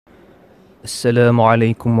السلام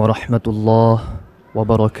عليكم ورحمة الله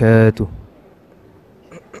وبركاته.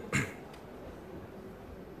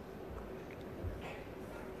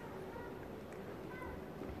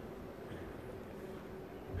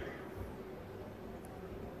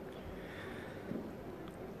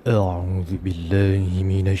 أعوذ بالله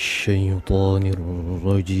من الشيطان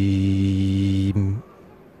الرجيم.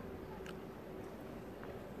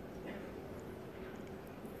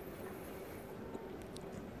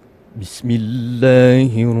 بسم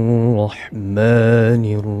الله الرحمن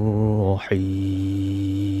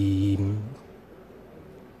الرحيم.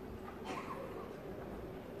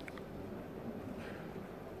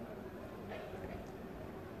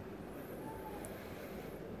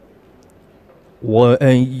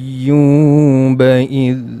 وأيوب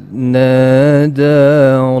إذ نادى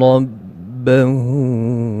ربه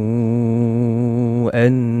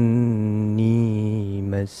أني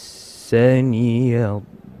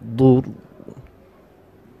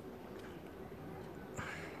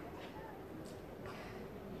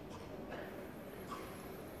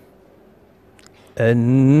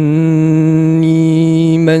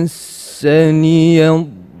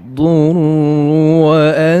الضر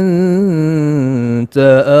وأنت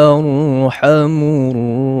أرحم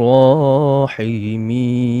الراحمين.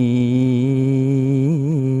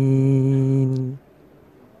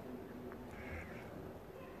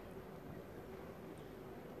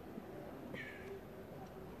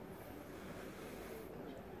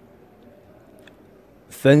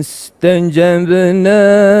 فاستجبنا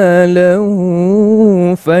له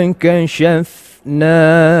فكشفنا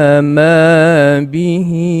ما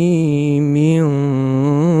به من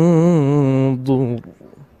ضر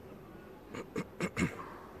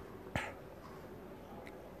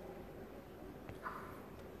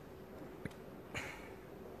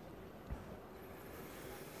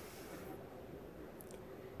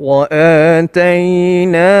وآتيناه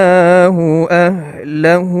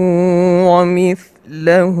أهله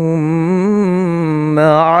ومثلهم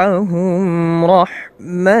معهم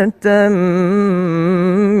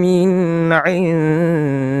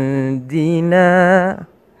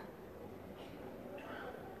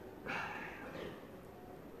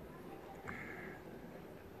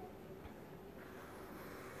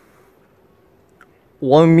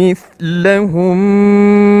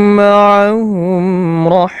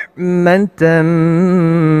رحمة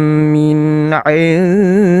من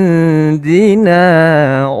عندنا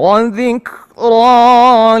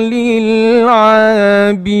وذكرى للعابدين.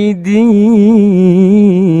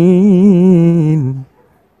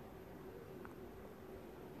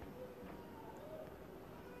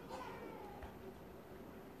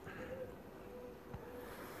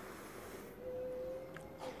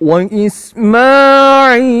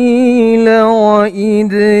 وإسماعيل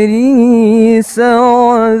وإدريس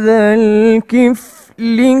وذا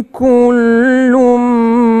الكفل كل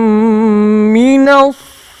من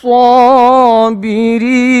الصابرين.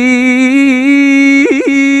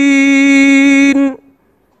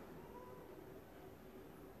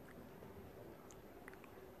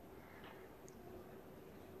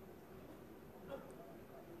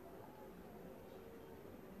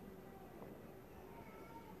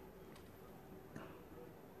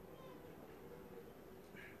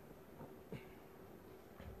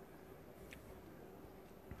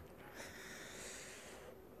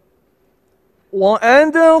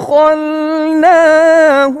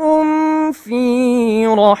 وأدخلناهم في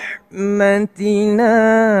رحمتنا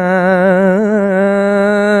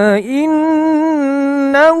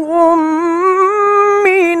إنهم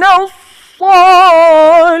من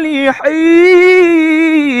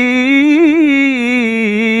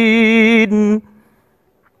الصالحين.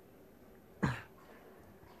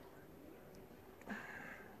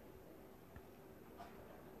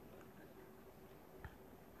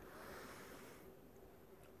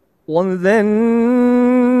 وذا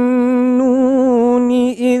النون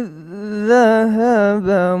إذ ذهب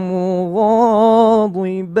مغاضبا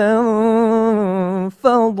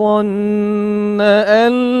فظن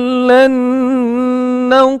أن لن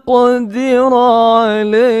نقدر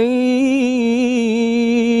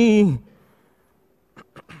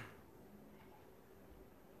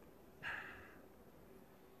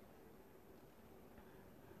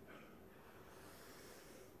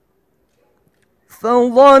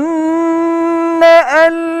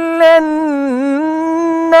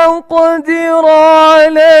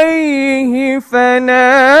عليه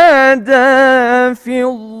فنادى في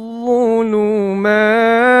الظلمات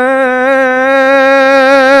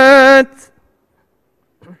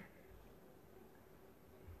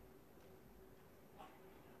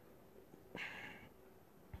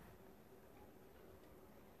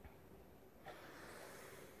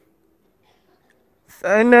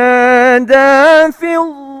فنادى في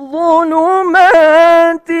الظلمات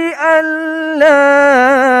أن لا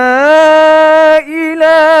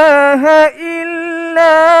إله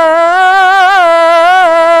إلا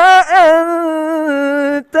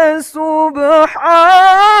أنت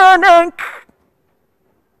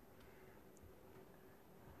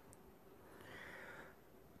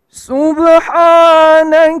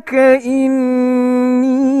سبحانك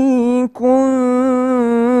إني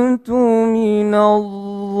كنت من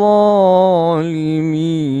الظالمين.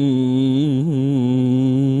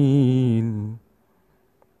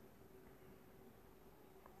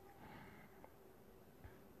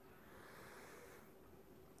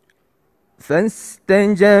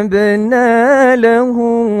 فاستجبنا له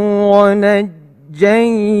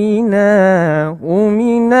ونجيناه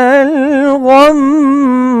من الغم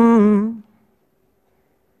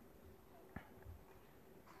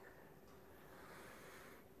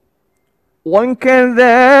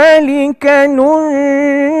وكذلك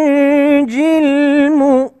ننجي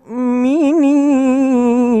المؤمنين.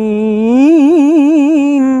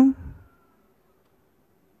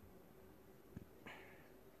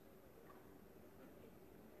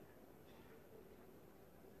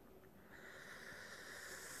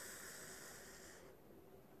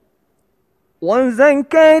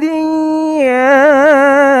 وزكريا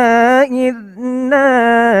إذ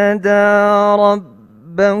نادى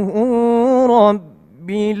ربه رب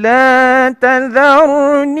لا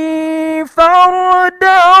تذرني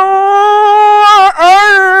فردا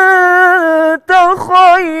وأنت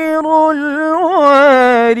خير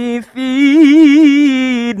الوارثين.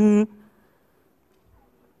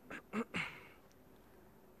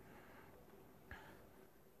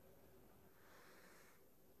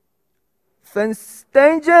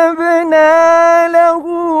 فاستجبنا له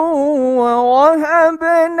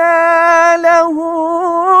ووهبنا له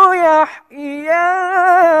يحيى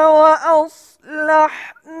وأصلحنا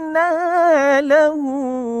له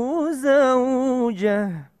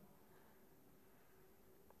زوجه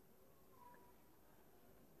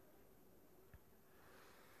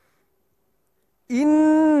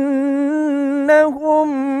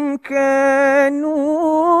إنهم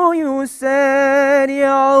كانوا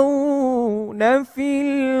يسارعون في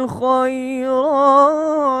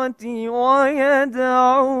الخيرات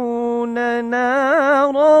ويدعوننا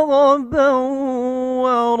رغبا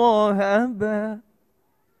ورهبا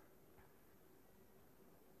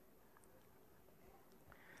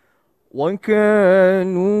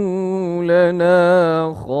وكانوا لنا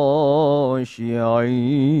خاشعين.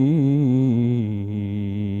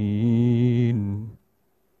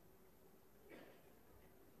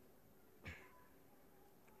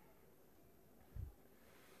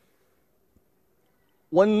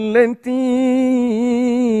 والتي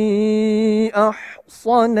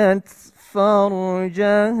أحصنت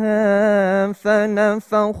فرجها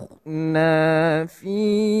فنفخنا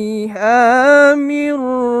فيها من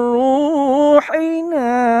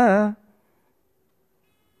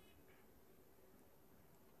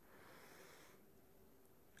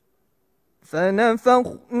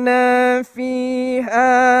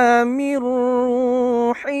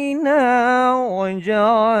روحنا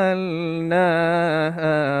وجعلناها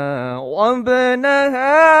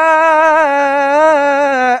وابنها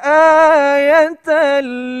آية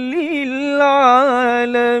للعالمين.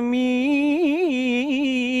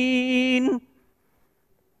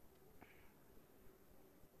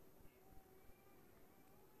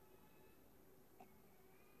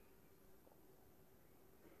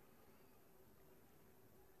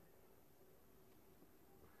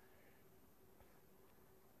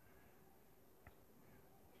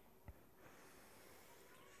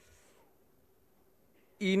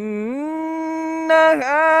 إن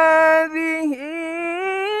هذه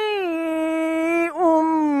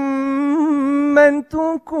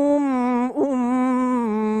أمتكم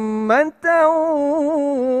أمة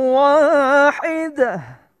واحدة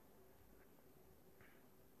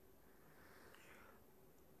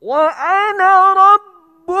وأنا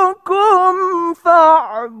ربكم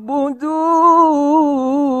فاعبدون.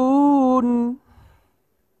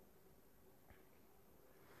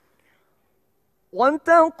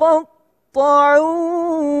 وتقطعوا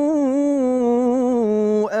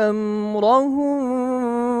أمرهم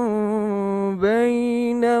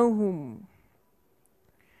بينهم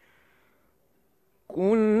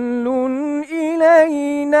كل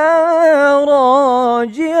إلينا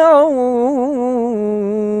راجعون.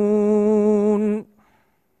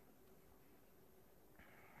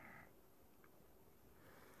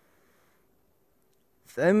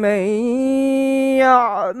 فمن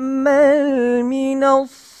يعمل من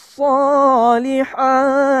الصالحات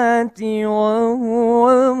الصالحات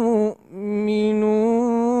وهو مؤمن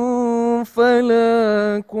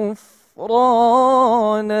فلا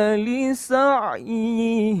كفران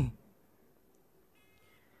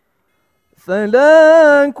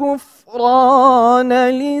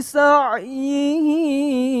لسعيه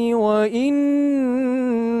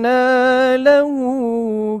وإنا له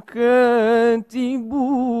كاتبون.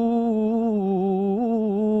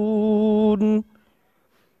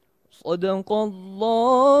 صدق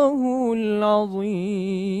الله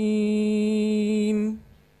العظيم.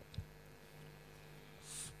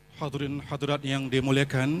 Hadirin hadirat yang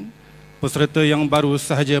dimuliakan, peserta yang baru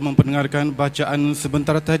sahaja mempendengarkan bacaan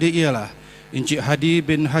sebentar tadi ialah Encik Hadi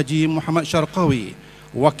bin Haji Mohd Sharkawi,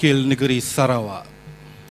 Wakil Negeri Sarawak.